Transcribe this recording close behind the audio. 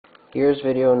Here's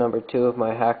video number 2 of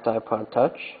my hacked iPod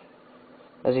Touch.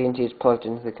 As you can see, it's plugged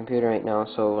into the computer right now,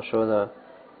 so we'll show the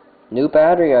new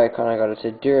battery icon I got. It's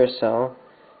a Duracell.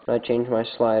 And I changed my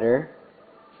slider.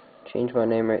 Changed my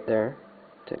name right there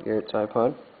to Garrett's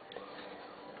iPod.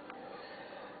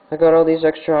 I got all these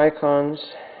extra icons,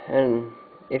 and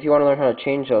if you want to learn how to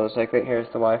change those, like right here is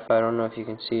the Wi-Fi. I don't know if you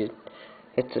can see it.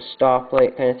 It's a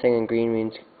stoplight kind of thing, and green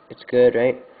means it's good,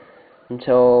 right?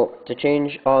 Until to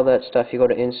change all that stuff, you go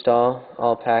to install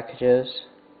all packages.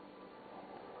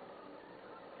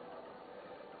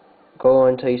 Go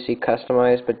until you see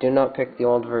customize, but do not pick the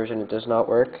old version, it does not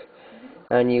work.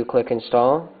 And you click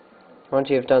install. Once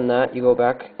you've done that, you go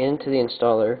back into the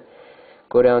installer,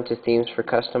 go down to themes for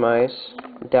customize,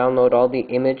 download all the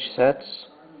image sets,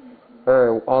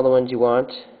 or all the ones you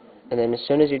want, and then as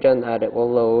soon as you've done that, it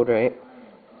will load, right?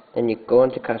 Then you go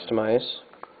into customize,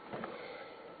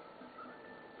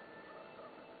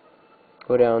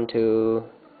 go down to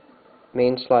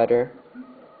main slider,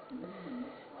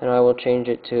 and I will change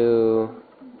it to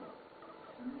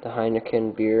the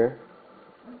Heineken beer.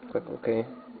 Click OK.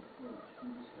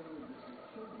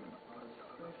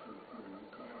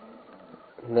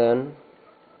 And then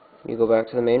you go back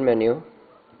to the main menu,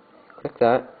 click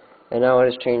that, and now it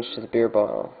has changed to the beer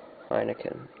bottle,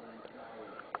 Heineken.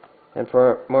 And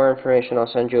for more information, I'll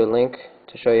send you a link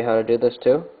to show you how to do this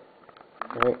too.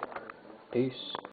 Alright, peace.